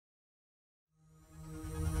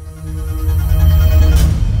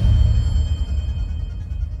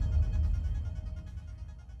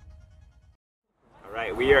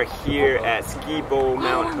at Ski Bowl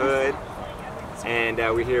Mount Hood, and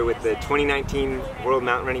we're here with the 2019 World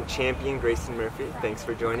Mountain Running Champion, Grayson Murphy. Thanks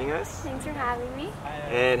for joining us. Thanks for having me.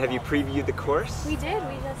 And have you previewed the course? We did.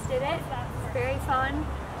 We just did it. Very fun.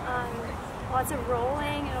 Lots of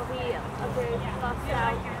rolling. It'll be a very buffed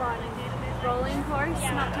out, fun rolling course.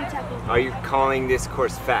 Not too technical. Are you calling this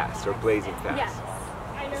course fast or blazing fast?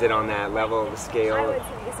 Yes. Is it on that level of the scale? I would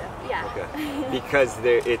say so. Yeah. Okay. Because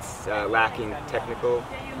it's lacking technical.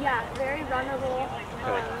 Yeah, very runnable.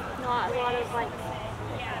 Okay. Not a lot of like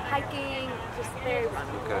hiking. Just very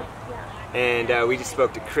runnable. Okay. Yeah. And we just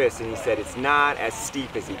spoke to Chris, and he said it's not as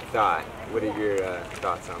steep as he thought. What are your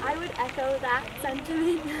thoughts on that? I would echo that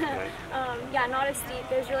sentiment. Okay. Yeah, not as steep.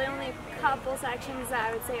 There's really only a couple sections that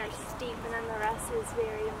I would say are steep, and then the rest is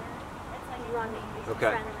very running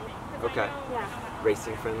friendly. Okay. Yeah.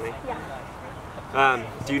 Racing friendly? Yeah.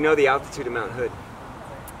 Do you know the altitude of Mount Hood?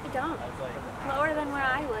 I don't. Lower than where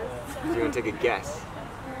I live. Do you want to take a guess?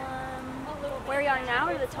 Where we are now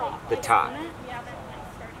or the top? The top.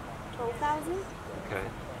 12,000? Okay.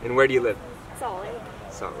 And where do you live? Salt Lake.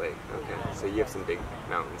 Salt Lake. Okay. So you have some big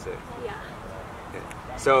mountains there. Yeah. Okay.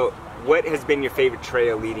 So what has been your favorite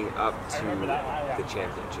trail leading up to the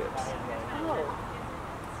championships? Oh.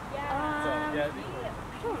 I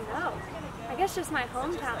don't know. I guess just my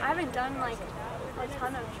hometown. I haven't done like a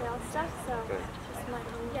ton of trail stuff, so just my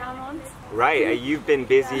hometown ones. Right. You've been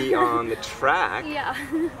busy on the track. Yeah.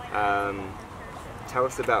 Tell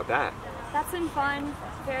us about that. That's been fun.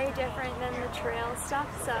 Very different than the trail stuff,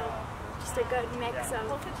 so just a good mix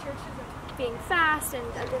of being fast and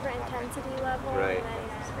a different intensity level, right. And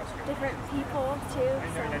then different people too,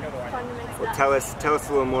 so fun to mix it up. Tell us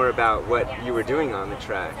a little more about what you were doing on the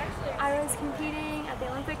track. I was competing at the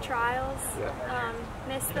Olympic trials. Yeah.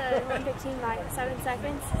 Missed the Olympic team by 7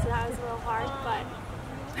 seconds, so that was a little hard, but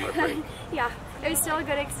yeah, it was still a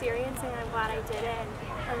good experience, and I'm glad I did it, and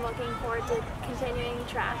I'm looking forward to continuing the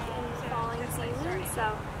track in the following season,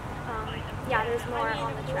 so yeah, there's more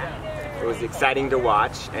on the track. It was exciting to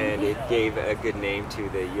watch, and it gave a good name to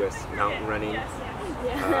the U.S. mountain running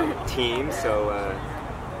team, so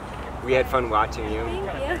we had fun watching you.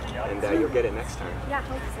 Thank you. And you'll get it next time. Yeah, I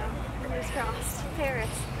hope so. Fingers crossed. Paris.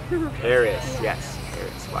 Paris, yes,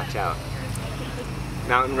 Paris. Watch out.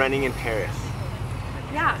 Mountain running in Paris.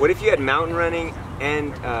 Yeah. What if you had mountain running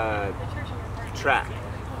and track?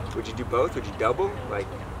 Would you do both? Would you double? Like,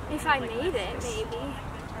 if I made it, maybe.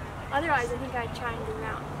 Otherwise, I think I'd try and do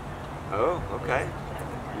mountain. Oh, okay.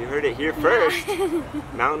 You heard it here first.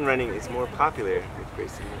 Mountain running is more popular with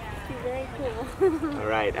Grayson. It'd be very cool. All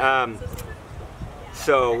right.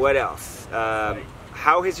 So what else?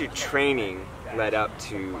 How has your training led up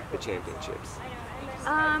to the championships?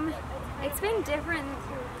 It's been different.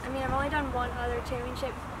 I mean, I've only done one other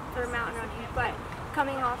championship for mountain running, but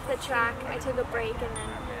coming off the track, I took a break, and then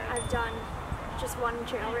I've done just one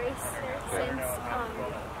trail race since.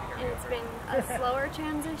 And it's been a slower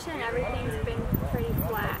transition. Everything's been pretty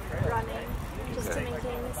flat running, just to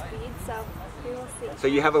maintain the speed, so we will see. So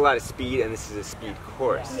you have a lot of speed, and this is a speed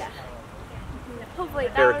course. Yeah. Hopefully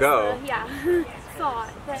that Fair was go. the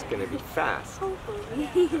thought. It's going to be fast. Hopefully.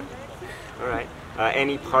 All right.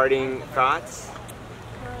 Any parting thoughts?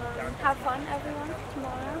 Have fun, everyone,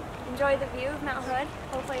 tomorrow. Enjoy the view of Mount Hood.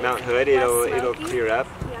 Hopefully Mount Hood, it'll smoky. clear up.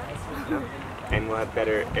 Yeah. And we'll have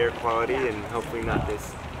better air quality, and hopefully not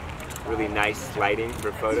this really nice lighting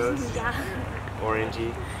for photos. Yeah.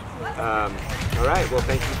 Orangey. All right. Well,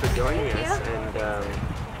 thank you for joining us, and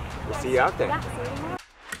we'll see you out there. Yeah, see you tomorrow.